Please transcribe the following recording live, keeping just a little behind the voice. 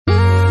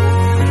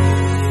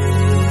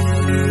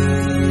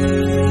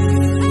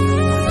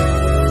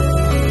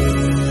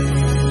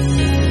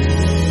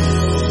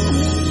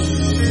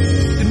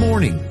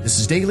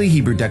Daily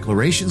Hebrew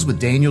Declarations with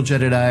Daniel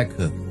Jedediah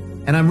Cook,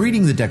 and I'm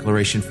reading the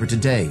declaration for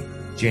today,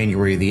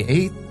 January the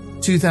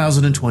 8th,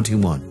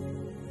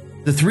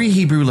 2021. The three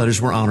Hebrew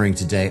letters we're honoring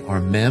today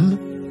are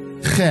Mem,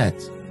 Chet,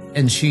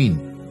 and Shin.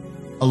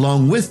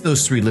 Along with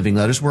those three living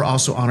letters, we're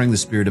also honoring the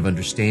spirit of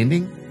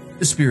understanding,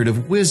 the spirit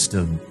of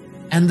wisdom,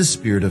 and the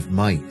spirit of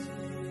might.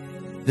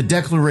 The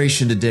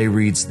declaration today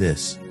reads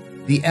this: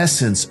 the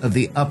essence of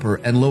the upper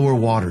and lower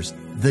waters,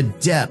 the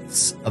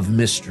depths of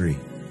mystery,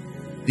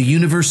 the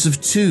universe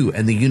of two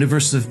and the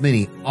universe of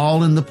many,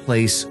 all in the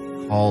place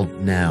called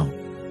now,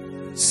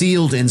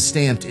 sealed and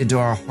stamped into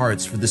our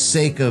hearts for the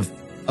sake of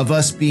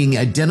us being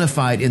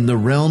identified in the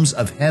realms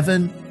of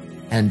heaven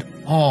and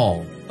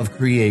all of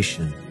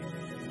creation.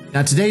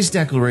 Now, today's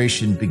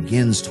declaration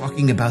begins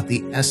talking about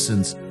the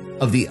essence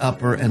of the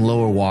upper and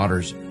lower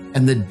waters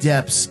and the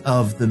depths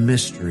of the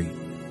mystery.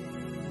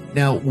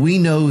 Now, we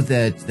know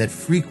that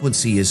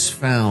frequency is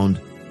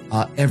found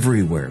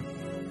everywhere,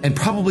 and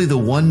probably the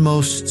one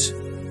most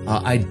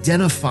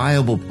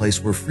identifiable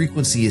place where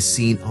frequency is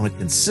seen on a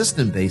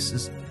consistent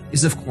basis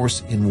is, of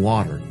course, in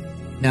water.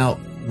 Now,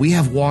 we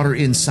have water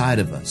inside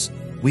of us.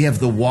 We have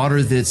the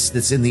water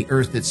that's in the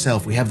earth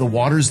itself. We have the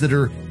waters that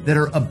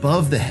are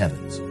above the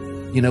heavens.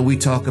 You know, we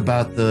talk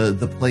about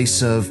the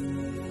place of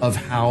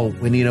how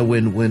when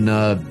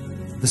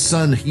the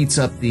sun heats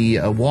up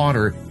the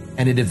water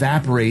and it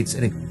evaporates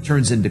and it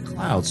turns into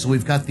clouds. So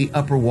we've got the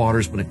upper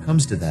waters when it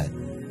comes to that.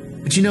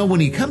 But you know,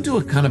 when you come to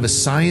a kind of a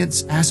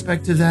science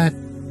aspect of that,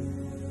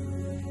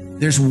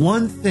 there's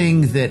one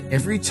thing that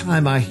every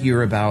time I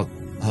hear about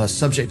a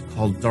subject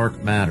called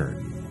dark matter.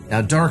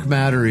 Now, dark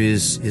matter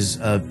is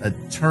a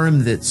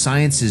term that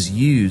science has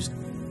used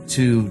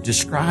to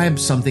describe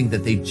something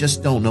that they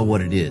just don't know what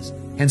it is.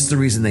 Hence the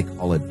reason they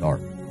call it dark.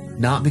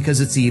 Not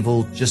because it's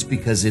evil, just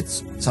because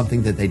it's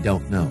something that they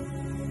don't know.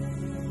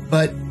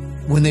 But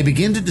when they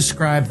begin to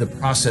describe the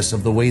process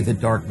of the way that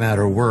dark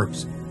matter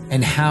works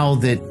and how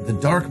that the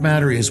dark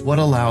matter is what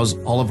allows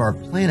all of our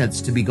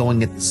planets to be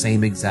going at the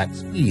same exact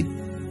speed,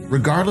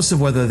 regardless of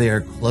whether they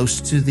are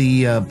close to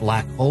the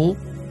black hole.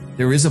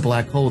 There is a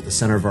black hole at the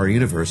center of our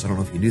universe. I don't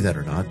know if you knew that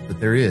or not, but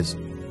there is.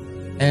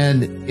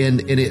 And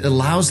it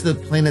allows the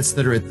planets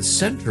that are at the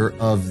center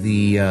of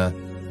the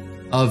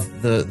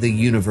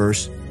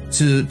universe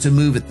to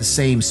move at the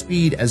same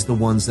speed as the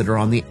ones that are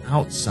on the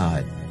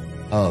outside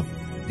of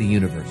the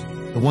universe,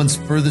 the ones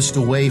furthest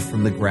away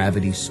from the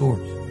gravity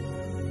source.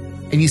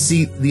 And you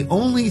see, the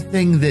only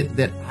thing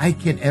that I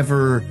can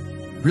ever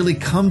really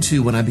come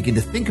to when I begin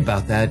to think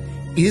about that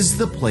is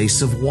the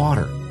place of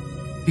water.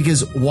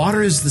 Because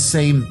water is the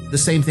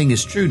same thing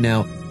is true.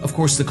 Now, of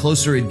course, the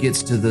closer it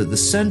gets to the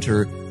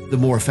center, the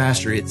more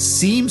faster it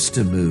seems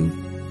to move.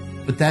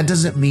 But that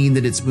doesn't mean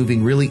that it's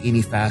moving really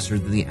any faster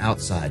than the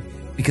outside,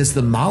 because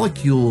the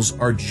molecules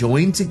are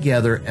joined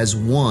together as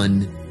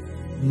one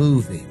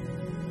moving.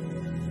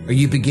 Are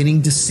you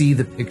beginning to see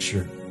the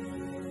picture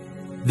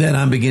that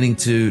I'm beginning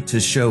to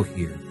show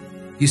here?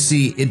 You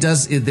see,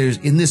 there's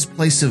in this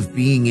place of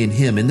being in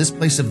Him, in this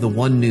place of the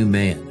one new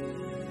man,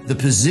 the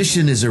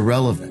position is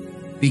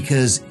irrelevant,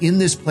 because in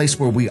this place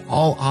where we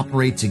all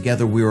operate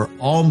together, we are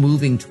all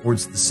moving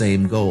towards the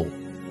same goal.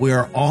 We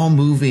are all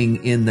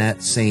moving in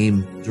that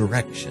same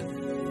direction.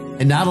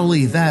 And not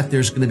only that,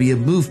 there's going to be a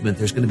movement.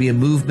 There's going to be a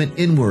movement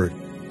inward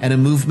and a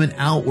movement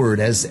outward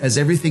as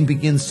everything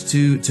begins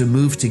to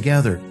move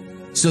together,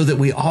 so that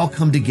we all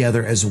come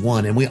together as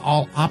one and we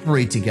all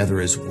operate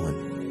together as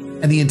one.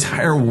 And the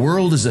entire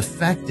world is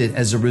affected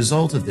as a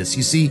result of this.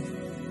 You see,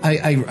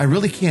 I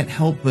really can't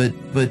help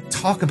but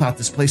talk about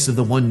this place of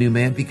the one new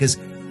man, because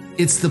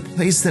it's the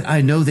place that I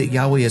know that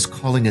Yahweh is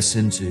calling us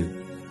into.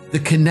 The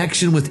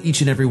connection with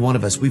each and every one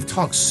of us. We've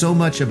talked so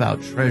much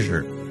about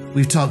treasure.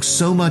 We've talked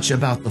so much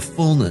about the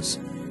fullness.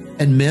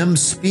 And Mem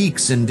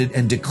speaks and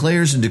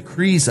declares and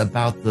decrees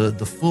about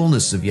the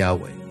fullness of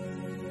Yahweh.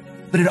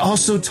 But it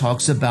also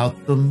talks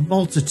about the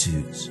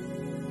multitudes.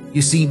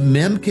 You see,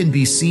 Mem can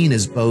be seen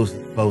as both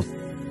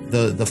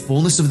the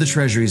fullness of the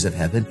treasuries of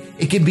heaven.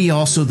 It can be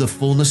also the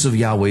fullness of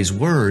Yahweh's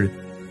word.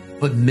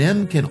 But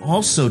Mem can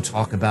also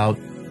talk about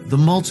the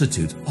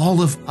multitudes,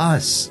 all of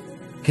us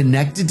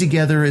connected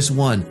together as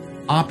one,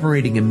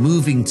 operating and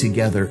moving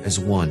together as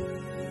one.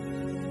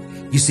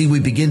 You see, we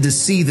begin to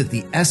see that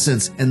the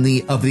essence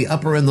of the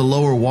upper and the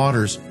lower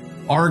waters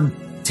are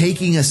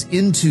taking us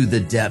into the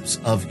depths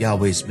of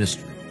Yahweh's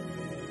mystery,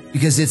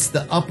 because it's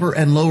the upper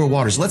and lower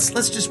waters. Let's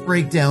just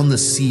break down the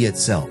sea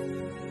itself.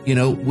 You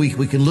know,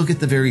 we can look at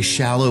the very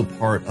shallow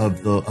part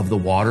of the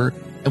water,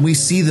 and we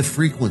see the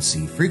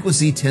frequency.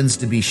 Frequency tends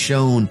to be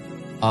shown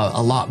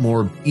a lot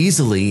more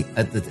easily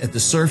at the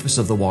surface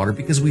of the water,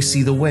 because we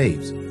see the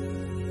waves.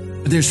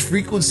 But there's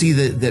frequency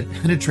that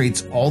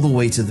penetrates all the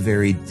way to the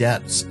very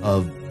depths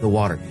of the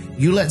water.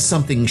 You let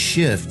something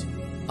shift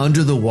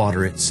under the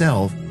water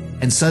itself,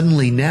 and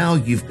suddenly now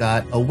you've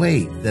got a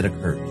wave that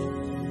occurs.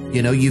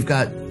 You know, you've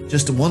got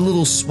just one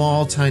little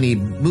small tiny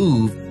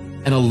move,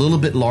 and a little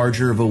bit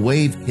larger of a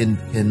wave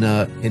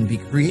can be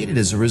created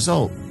as a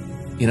result.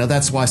 You know,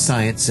 that's why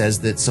science says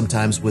that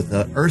sometimes with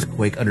an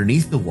earthquake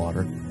underneath the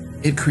water,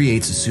 it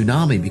creates a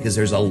tsunami because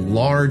there's a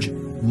large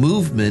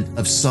movement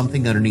of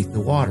something underneath the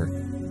water,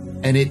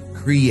 and it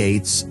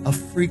creates a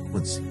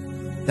frequency.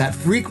 That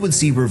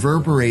frequency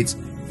reverberates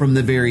from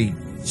the very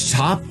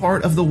top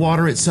part of the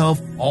water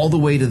itself all the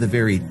way to the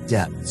very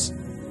depths,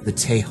 the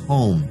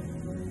Tehom.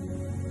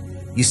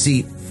 You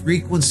see,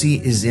 frequency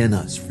is in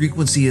us.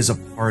 Frequency is a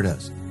part of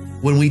us.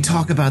 When we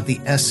talk about the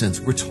essence,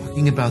 we're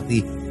talking about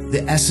the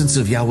essence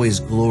of Yahweh's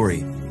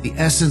glory, the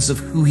essence of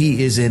who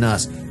he is in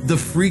us, the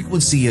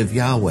frequency of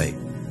Yahweh.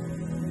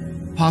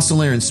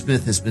 Apostle Aaron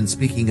Smith has been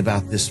speaking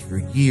about this for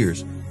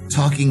years,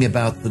 talking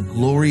about the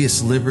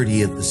glorious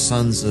liberty of the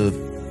sons of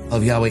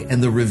Yahweh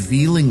and the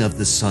revealing of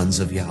the sons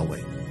of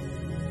Yahweh.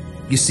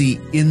 You see,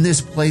 in this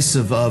place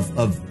of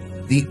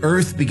the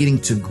earth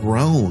beginning to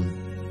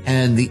groan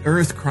and the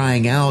earth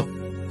crying out,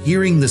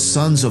 hearing the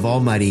sons of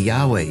Almighty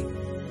Yahweh,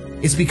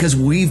 it's because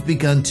we've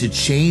begun to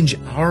change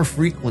our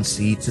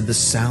frequency to the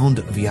sound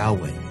of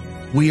Yahweh.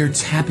 We are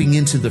tapping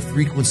into the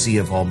frequency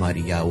of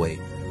Almighty Yahweh.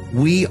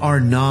 We are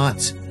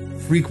not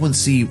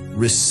frequency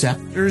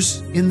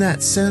receptors in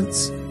that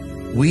sense.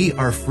 We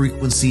are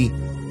frequency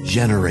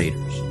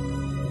generators.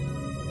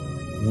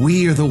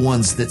 We are the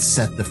ones that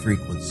set the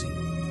frequency.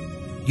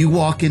 You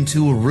walk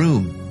into a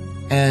room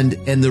and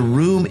the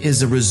room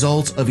is a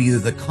result of either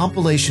the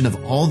compilation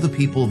of all the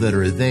people that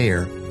are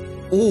there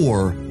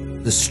or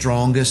the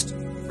strongest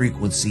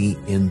frequency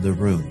in the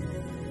room.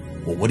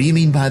 Well, what do you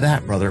mean by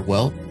that, brother?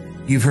 Well,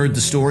 you've heard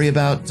the story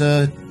about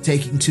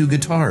taking two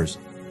guitars.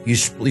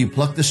 You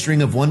pluck the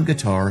string of one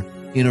guitar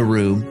in a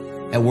room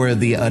and where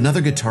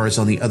another guitar is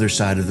on the other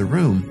side of the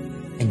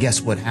room. And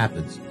guess what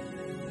happens?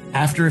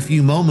 After a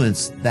few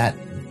moments, that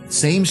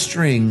same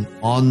string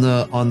on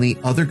the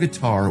other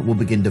guitar will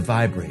begin to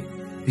vibrate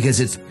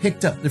because it's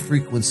picked up the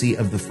frequency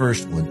of the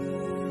first one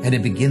and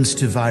it begins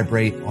to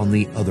vibrate on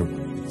the other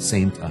one at the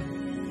same time.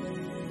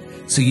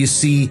 So you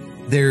see,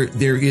 there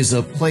is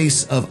a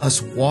place of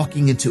us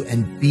walking into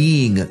and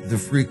being the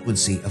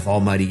frequency of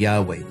Almighty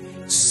Yahweh,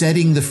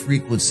 setting the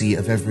frequency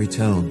of every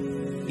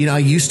tone. You know, I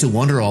used to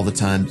wonder all the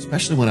time,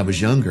 especially when I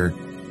was younger,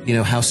 you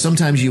know, how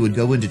sometimes you would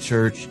go into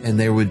church and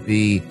there would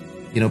be,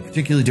 you know,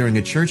 particularly during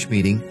a church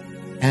meeting,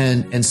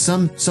 and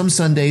some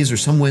Sundays or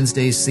some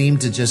Wednesdays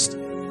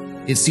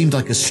it seemed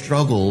like a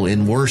struggle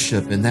in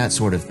worship and that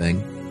sort of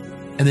thing.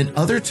 And then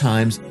other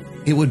times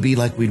it would be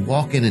like we'd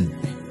walk in and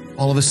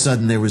all of a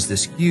sudden there was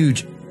this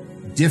huge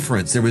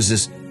difference. There was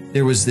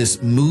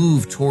this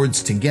move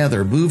towards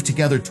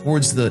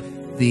towards the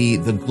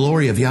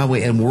glory of Yahweh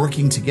and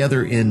working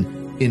together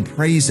in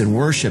praise and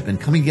worship and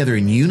coming together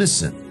in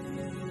unison.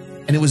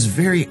 And it was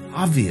very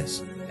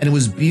obvious and it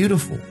was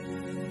beautiful.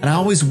 And I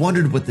always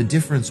wondered what the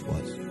difference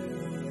was.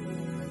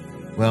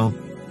 Well,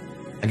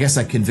 I guess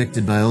I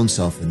convicted my own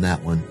self in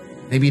that one.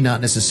 Maybe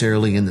not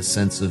necessarily in the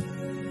sense of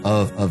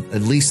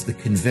at least the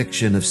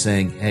conviction of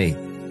saying, hey,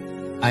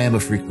 I am a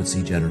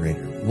frequency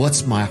generator.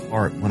 What's my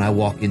heart when I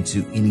walk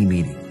into any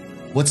meeting?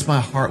 What's my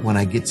heart when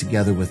I get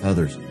together with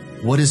others?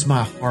 What is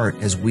my heart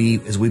as we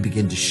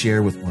begin to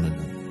share with one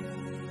another?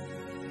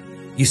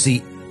 You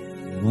see,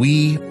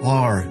 we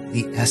are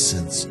the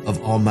essence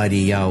of Almighty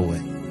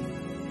Yahweh.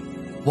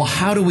 Well,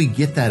 how do we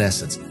get that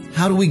essence?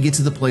 How do we get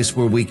to the place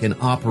where we can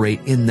operate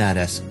in that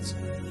essence?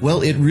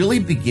 Well, it really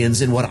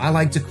begins in what I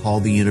like to call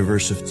the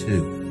universe of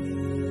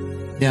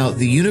two. Now,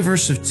 the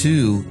universe of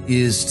two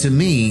is, to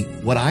me,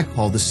 what I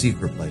call the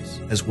secret place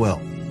as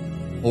well.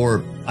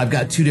 Or I've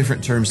got two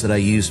different terms that I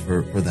use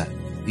for that.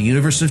 The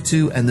universe of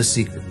two and the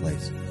secret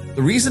place.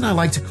 The reason I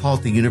like to call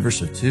it the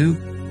universe of two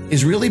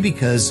is really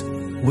because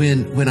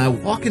when I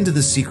walk into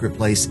the secret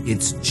place,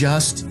 it's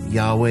just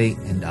Yahweh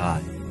and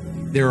I.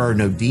 There are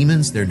no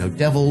demons, there are no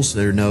devils,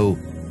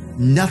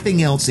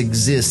 nothing else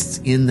exists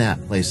in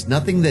that place.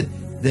 Nothing that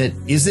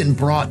isn't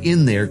brought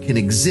in there can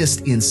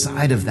exist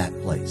inside of that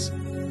place.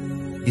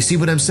 You see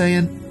what I'm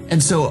saying?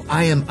 And so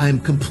I am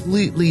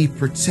completely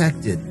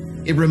protected.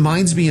 It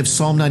reminds me of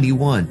Psalm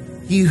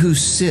 91. He who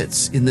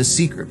sits in the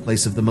secret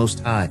place of the Most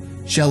High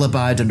shall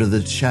abide under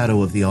the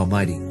shadow of the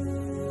Almighty.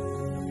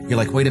 You're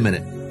like, wait a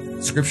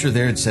minute. Scripture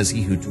there, it says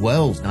he who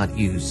dwells, not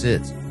he who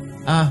sits.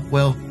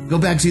 Well, go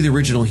back to the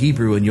original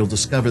Hebrew and you'll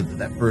discover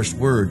that first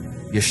word,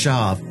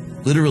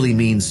 yeshav, literally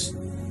means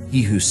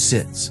he who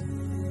sits.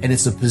 And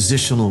it's a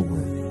positional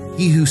word.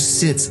 He who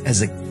sits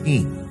as a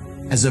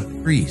king, as a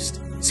priest.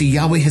 See,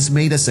 Yahweh has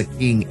made us a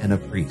king and a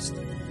priest.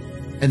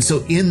 And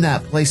so in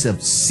that place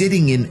of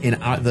sitting in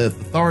the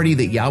authority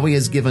that Yahweh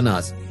has given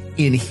us,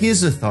 in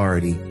his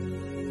authority,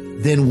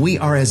 then we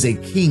are as a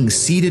king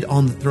seated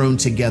on the throne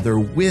together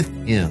with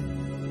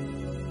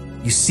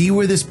him. You see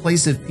where this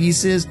place of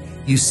peace is?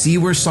 You see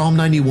where Psalm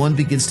 91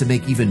 begins to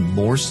make even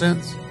more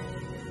sense?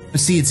 But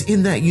see, it's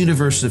in that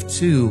universe of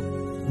two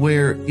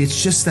where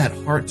it's just that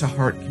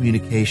heart-to-heart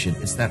communication.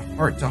 It's that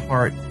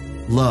heart-to-heart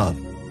love.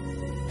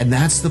 And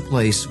that's the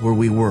place where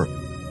we work.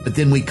 But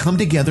then we come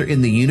together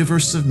in the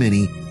universe of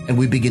many and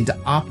we begin to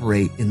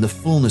operate in the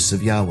fullness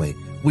of Yahweh.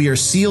 We are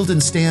sealed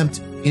and stamped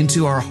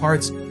into our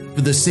hearts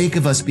for the sake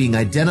of us being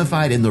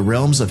identified in the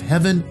realms of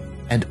heaven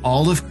and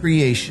all of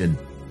creation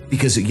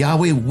Because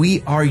Yahweh,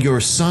 we are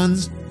your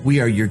sons, we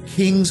are your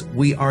kings,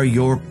 we are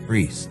your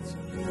priests.